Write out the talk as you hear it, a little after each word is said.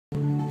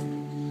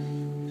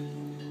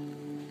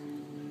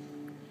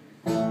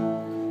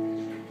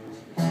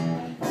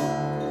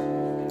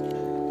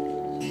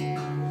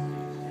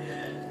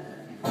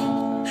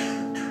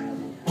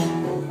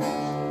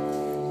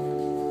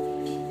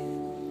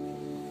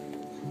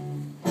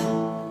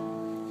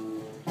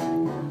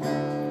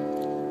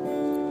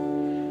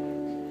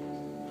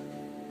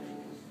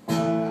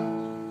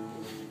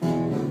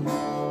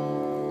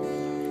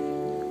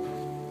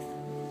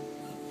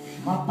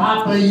My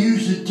papa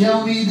used to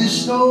tell me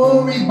this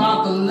story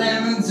about the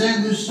lemons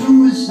and the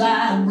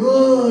suicide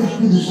rush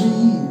to the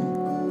scene.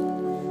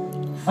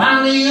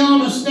 Finally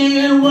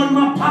understand what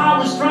my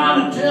pa was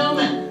trying to tell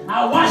me.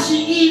 I watched the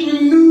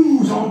evening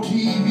news on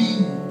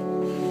TV.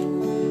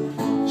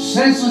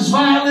 Senseless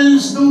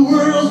violence, the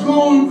world's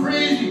going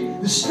crazy.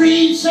 The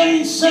streets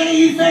ain't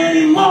safe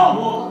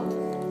anymore.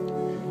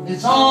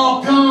 It's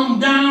all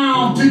come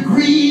down to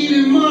greed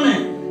and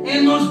money,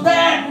 and those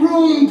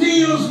backroom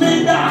deals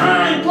made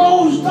behind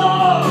closed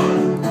doors.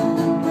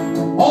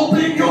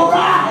 Open your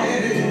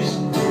eyes.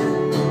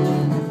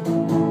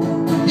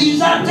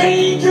 These are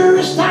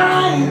dangerous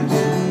times.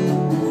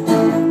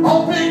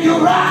 Open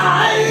your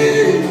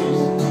eyes.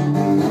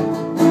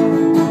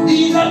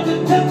 These are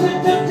the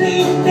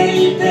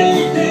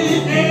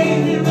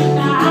dangerous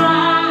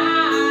times.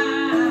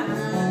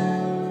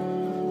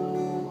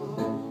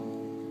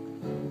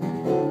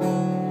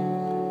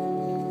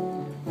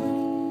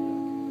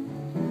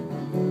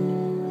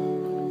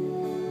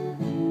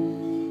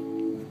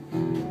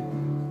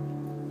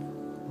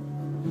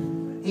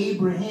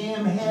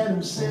 Abraham had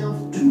himself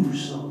 2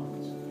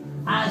 sons.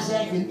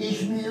 Isaac and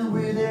Ishmael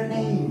were their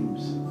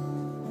names.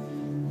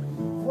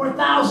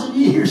 4,000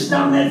 years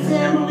down that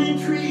family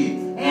tree,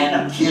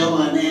 and the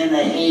killing and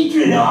the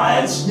hatred, oh,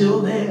 it's still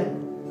there.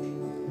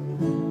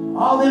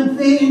 All them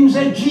things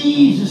that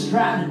Jesus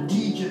tried to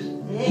teach us,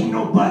 ain't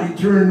nobody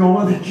turned no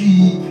other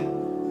cheek.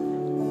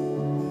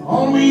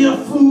 Only a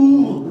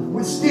fool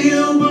would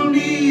still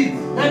believe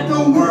that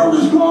the world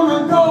is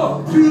gonna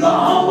go to the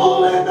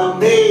humble and the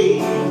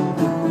meek.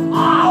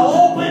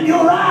 Open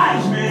your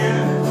eyes,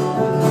 man.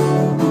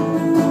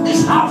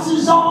 This house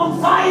is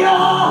on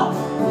fire.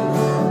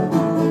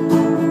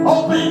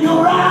 Open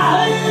your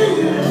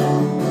eyes.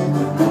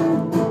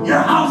 Your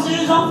house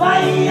is on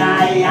fire. Here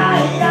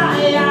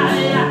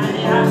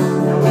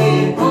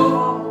we go.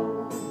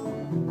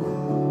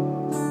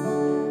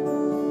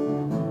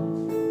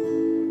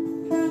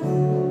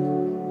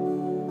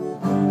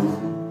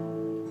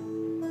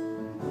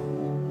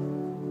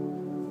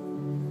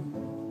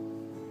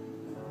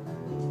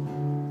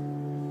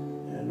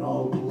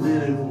 All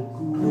political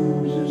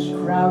gurus is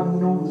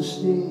crowding on the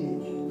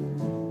stage,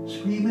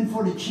 screaming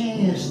for the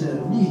chance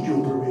to lead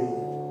your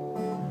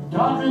parade,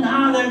 talking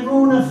how they're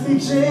going to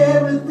fix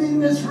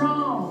everything that's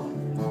wrong.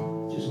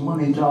 Just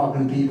money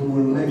talking people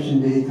when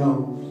election day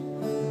comes.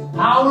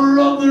 Power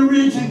of the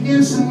rich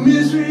against the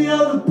misery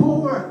of the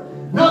poor.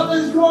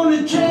 Nothing's going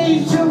to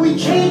change till we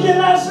change it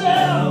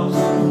ourselves.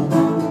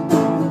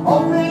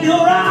 Open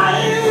your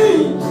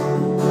eyes.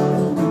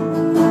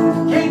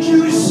 Can't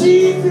you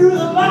see through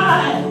the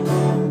lies?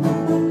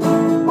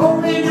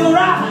 Open your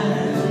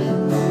eyes.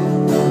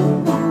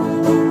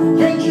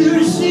 Can't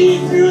you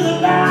see through the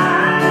lies?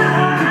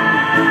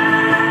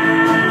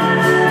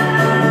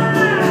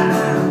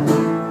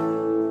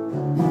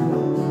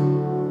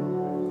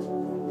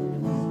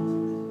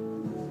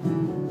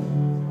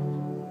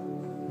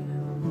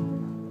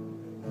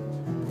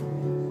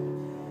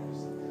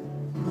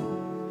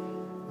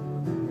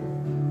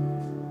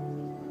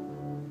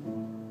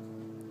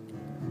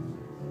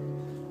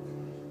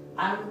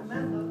 I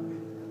remember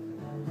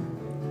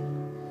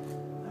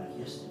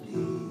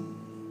yesterday,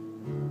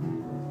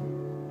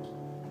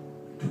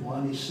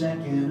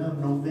 22nd of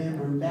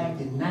November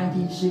back in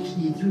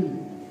 1963.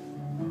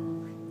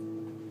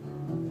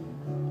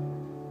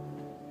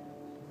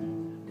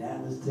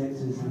 Dallas,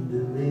 Texas, and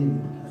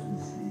Delaney,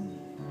 Tennessee.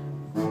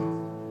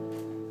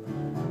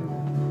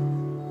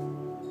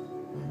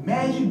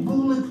 Magic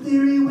bullet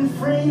theory with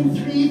frame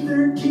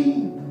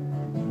 313.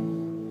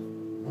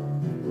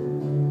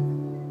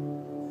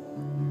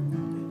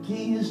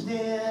 King is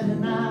dead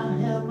and I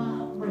held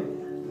my breath.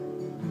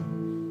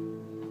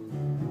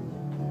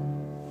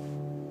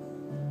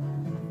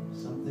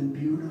 Something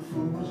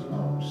beautiful was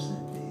lost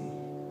that day.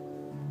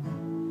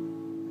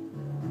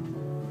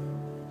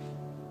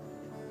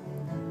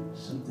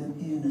 Something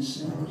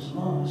innocent was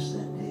lost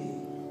that day.